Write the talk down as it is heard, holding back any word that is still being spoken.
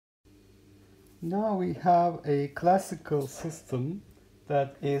Now we have a classical system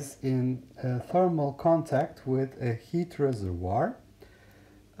that is in thermal contact with a heat reservoir.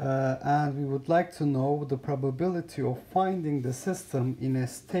 And we would like to know the probability of finding the system in a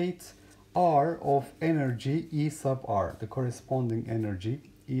state R of energy E sub R, the corresponding energy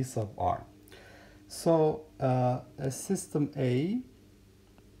E sub R. So a system A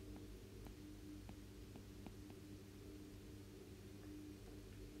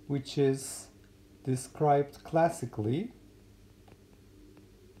which is described classically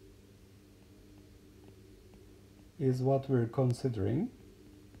is what we're considering.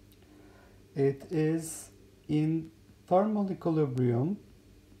 It is in thermal equilibrium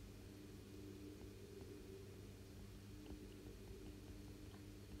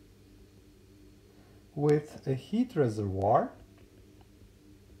with a heat reservoir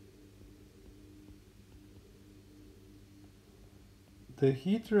The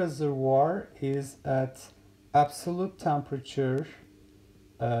heat reservoir is at absolute temperature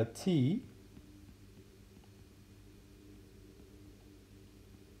T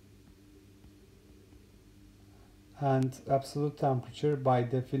and absolute temperature by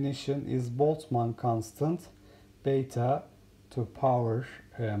definition is Boltzmann constant beta to power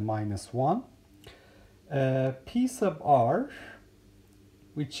 -1. P sub r,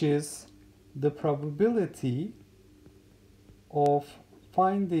 which is the probability of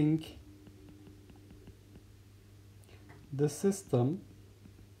finding the system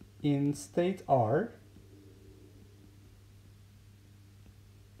in state R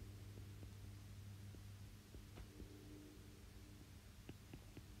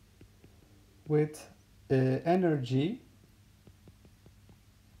with energy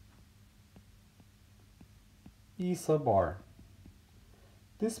E sub R.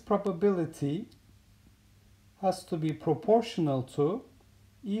 This probability has to be proportional to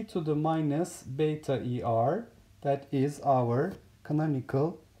e to the minus beta ER, that is our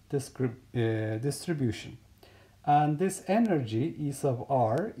canonical distribution. And this energy E sub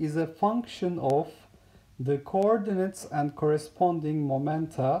R is a function of the coordinates and corresponding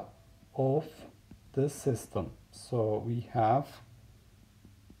momenta of the system. So we have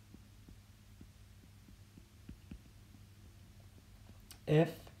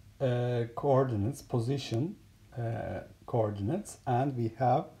F coordinates, position coordinates, and we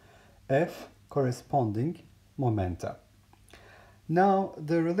have F corresponding momenta. Now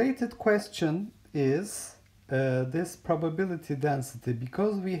the related question is this probability density.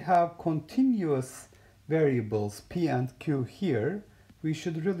 Because we have continuous variables P and Q here, we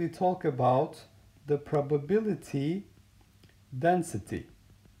should really talk about the probability density.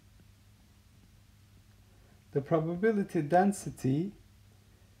 The probability density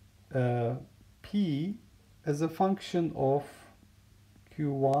P as a function of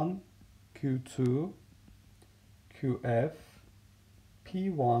Q1, Q2, QF,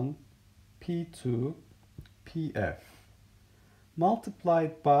 P1, P2, PF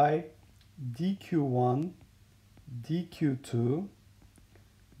multiplied by dQ1, dQ2,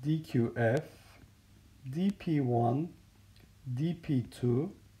 dQF, dP1,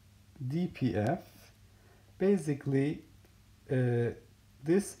 dP2, dPF. Basically,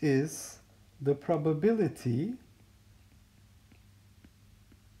 this is the probability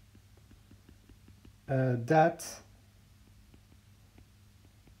that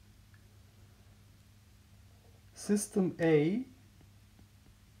system A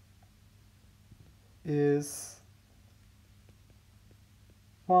is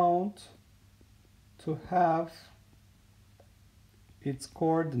found to have its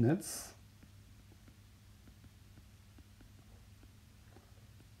coordinates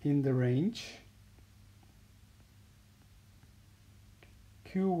in the range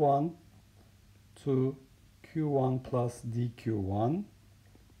Q1 to Q1 plus dQ1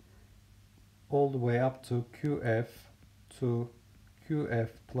 all the way up to QF to QF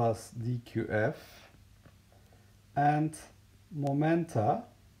plus dQF, and momenta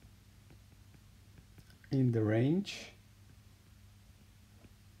in the range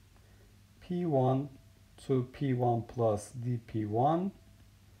P1 to P1 plus dP1,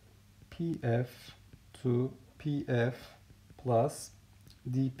 PF to PF plus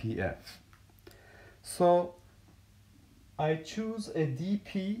dPF. So I choose a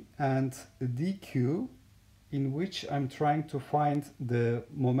dP and a dQ in which I'm trying to find the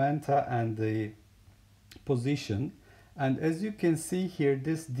momenta and the position. And as you can see here,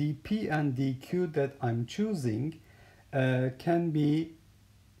 this dP and dQ that I'm choosing can be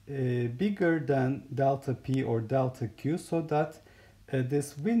bigger than delta P or delta Q, so that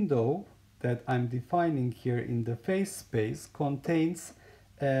this window that I'm defining here in the phase space contains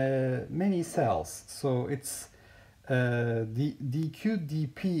many cells. So it's the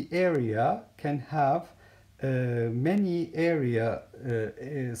dq/dp area can have many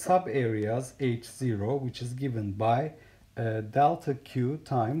sub areas H0, which is given by delta Q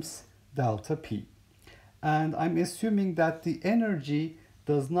times delta P. And I'm assuming that the energy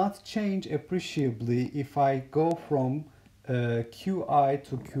does not change appreciably if I go from Qi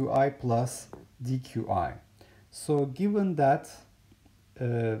to Qi plus dQi. So given that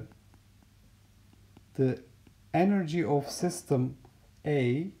the energy of system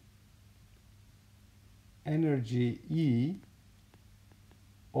A, energy E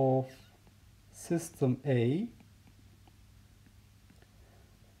of system A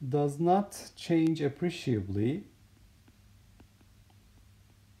does not change appreciably,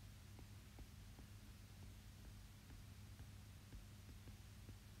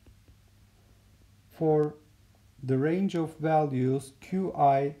 for the range of values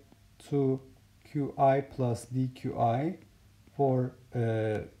Qi to Qi plus dQi for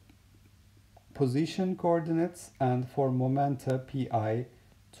position coordinates and for momenta Pi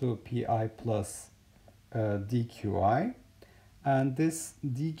to Pi plus dQi. And this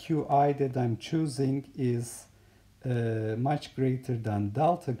dQi that I'm choosing is much greater than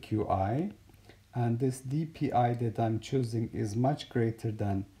delta Qi, and this dPi that I'm choosing is much greater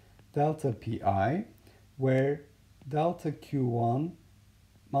than delta Pi, where delta Q1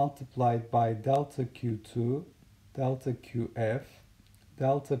 multiplied by delta Q2, delta Qf,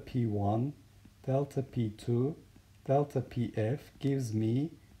 delta P1, delta P2, delta Pf gives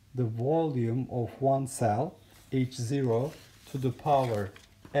me the volume of one cell, H0 to the power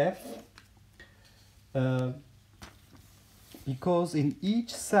F, because in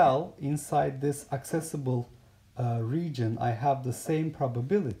each cell inside this accessible region I have the same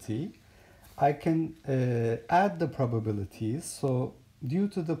probability. I can add the probabilities. So due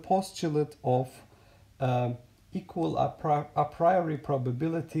to the postulate of equal a priori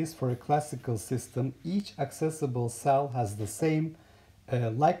probabilities for a classical system, each accessible cell has the same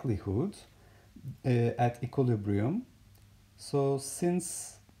likelihood at equilibrium. So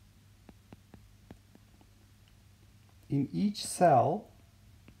since in each cell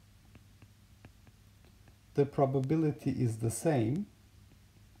the probability is the same,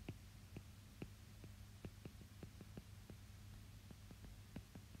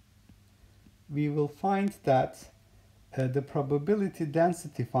 we will find that the probability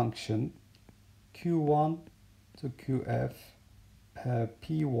density function Q1 to Qf,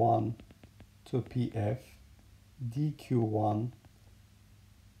 P1 to Pf, dQ1,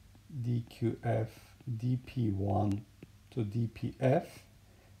 dQf, dP1 to dPf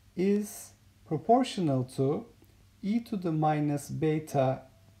is proportional to e to the minus beta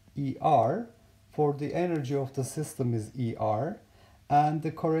ER, for the energy of the system is ER, and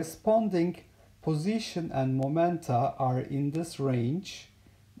the corresponding position and momenta are in this range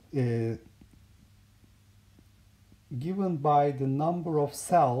given by the number of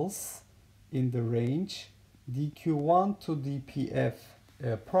cells in the range dQ1 to dPf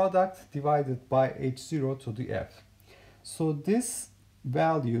product divided by H0 to the F. So this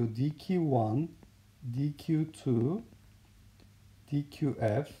value dQ1, dQ2,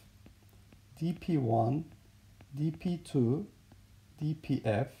 dQf, dP1, dP2,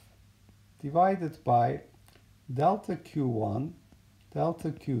 dPf divided by delta Q1, delta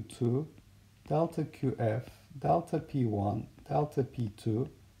Q2, delta Qf, delta P1, delta P2,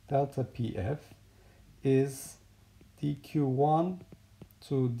 delta Pf is dQ1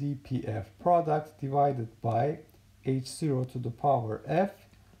 to dPf product divided by H0 to the power F.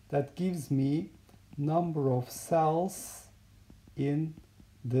 That gives me number of cells in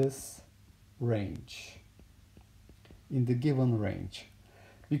this range, in the given range.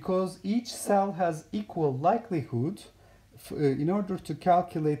 Because each cell has equal likelihood, in order to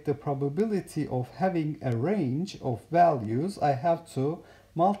calculate the probability of having a range of values, I have to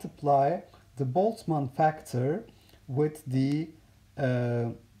multiply the Boltzmann factor with the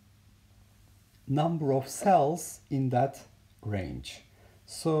number of cells in that range.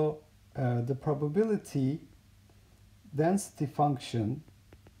 So the probability density function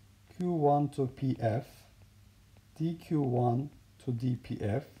Q1 to Pf, dQ1 to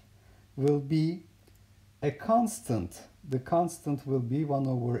dPf will be a constant. The constant will be 1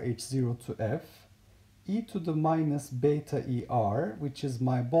 over H0 to F, e to the minus beta ER, which is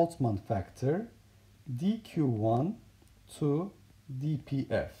my Boltzmann factor, dQ1 to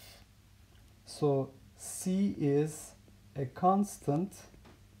dPf. So C is a constant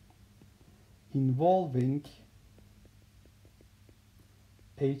involving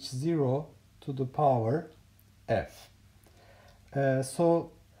H0 to the power F.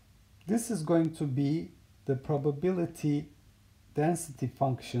 So this is going to be the probability density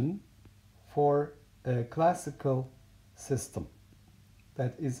function for a classical system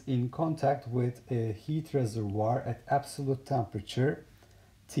that is in contact with a heat reservoir at absolute temperature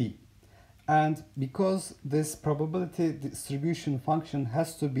T. And because this probability distribution function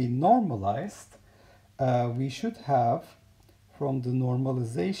has to be normalized, we should have from the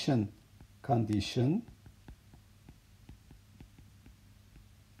normalization condition,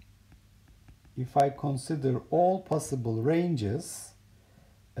 if I consider all possible ranges,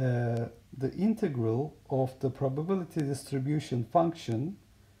 the integral of the probability distribution function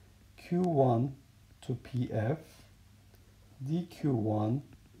Q1 to PF dQ1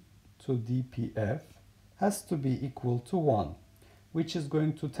 to dPF has to be equal to 1, which is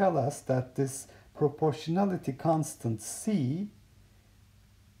going to tell us that this proportionality constant C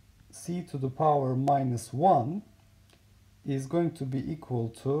to the power minus 1 is going to be equal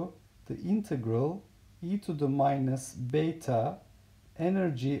to the integral e to the minus beta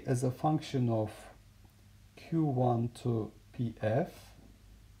energy as a function of Q1 to PF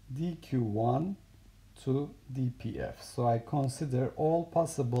dQ1 to dPF. So I consider all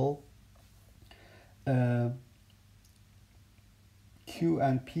possible Q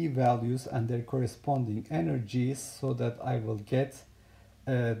and P values and their corresponding energies so that I will get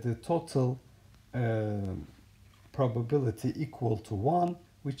the total probability equal to 1,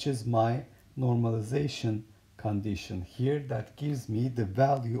 which is my normalization condition here that gives me the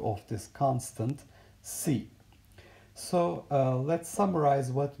value of this constant C. So let's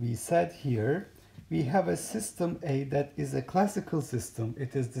summarize what we said here. We have a system A that is a classical system.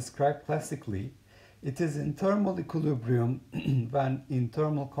 It is described classically. It is in thermal equilibrium when in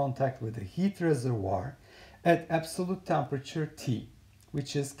thermal contact with a heat reservoir at absolute temperature T,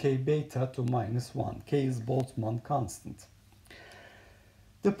 which is K beta to minus 1. K is Boltzmann constant.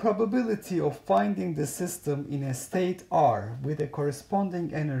 The probability of finding the system in a state R with a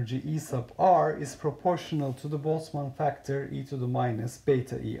corresponding energy E sub R is proportional to the Boltzmann factor e to the minus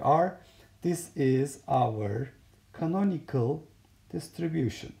beta ER. This is our canonical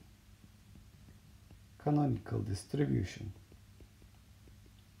distribution. Canonical distribution.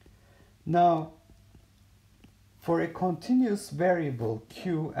 Now, for a continuous variable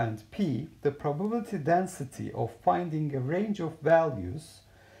Q and P, the probability density of finding a range of values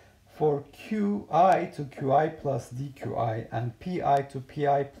for Qi to Qi plus dQi and Pi to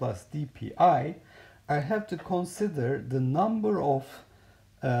Pi plus dPi, I have to consider the number of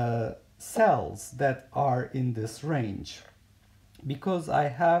cells that are in this range. Because I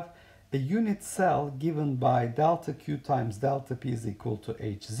have a unit cell given by delta Q times delta P is equal to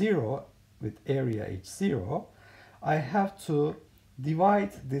H0 with area H0, I have to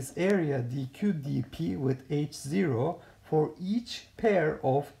divide this area dQ dP with H0 for each pair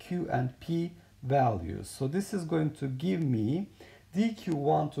of Q and P values. So this is going to give me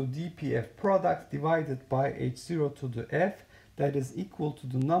dQ1 to dPF product divided by H0 to the F, that is equal to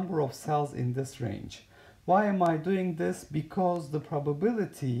the number of cells in this range. Why am I doing this? Because the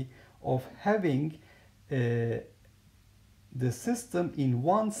probability of having the system in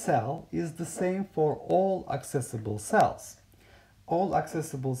one cell is the same for all accessible cells. All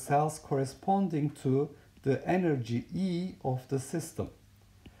accessible cells corresponding to the energy E of the system.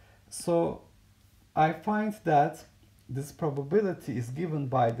 So I find that this probability is given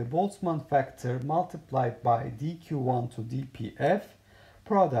by the Boltzmann factor multiplied by dQ1 to dPF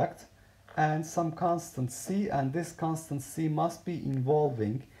product and some constant C, and this constant C must be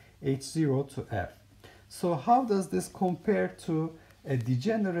involving H0 to F. So how does this compare to a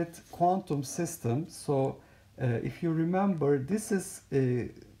degenerate quantum system? So if you remember, this is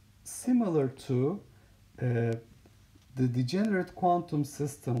similar to the degenerate quantum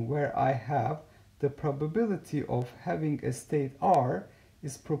system where I have the probability of having a state R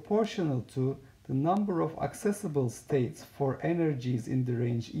is proportional to the number of accessible states for energies in the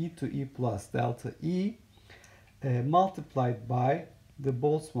range E to E plus delta E multiplied by the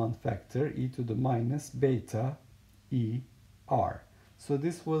Boltzmann factor e to the minus beta ER. So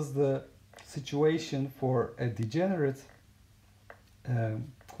this was the situation for a degenerate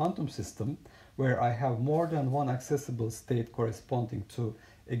quantum system where I have more than one accessible state corresponding to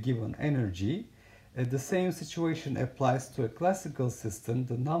a given energy. The same situation applies to a classical system.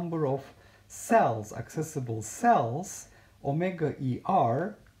 The number of cells, accessible cells, omega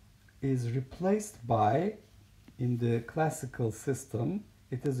ER, is replaced by, in the classical system,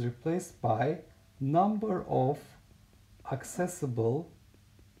 it is replaced by number of accessible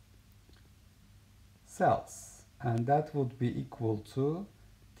cells. And that would be equal to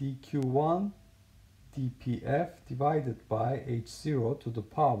dQ1 dpf divided by h0 to the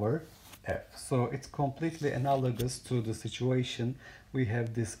power f. So it's completely analogous to the situation we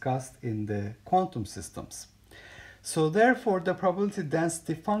have discussed in the quantum systems. So therefore, the probability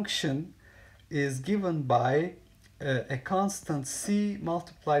density function is given by a constant c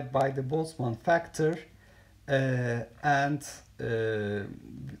multiplied by the Boltzmann factor, and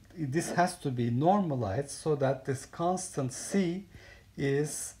this has to be normalized so that this constant c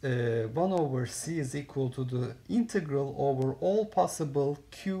is 1 over c is equal to the integral over all possible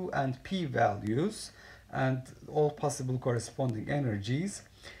q and p values and all possible corresponding energies,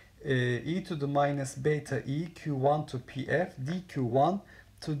 e to the minus beta e q1 to pf dq1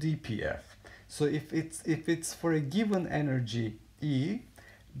 to dpf. So if it's for a given energy E,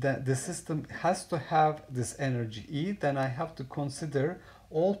 that the system has to have this energy E, then I have to consider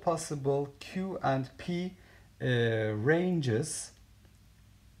all possible Q and P ranges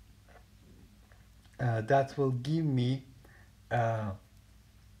that will give me the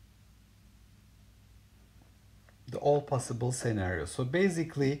all possible scenarios. So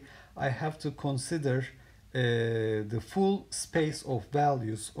basically, I have to consider the full space of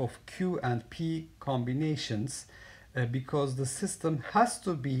values of Q and P combinations, because the system has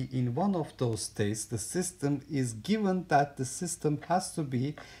to be in one of those states. The system is given that the system has to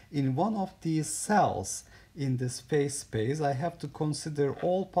be in one of these cells in this phase space. I have to consider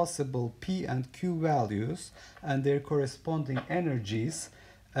all possible P and Q values and their corresponding energies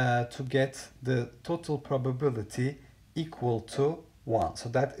to get the total probability equal to 1. So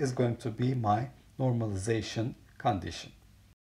that is going to be my normalization condition.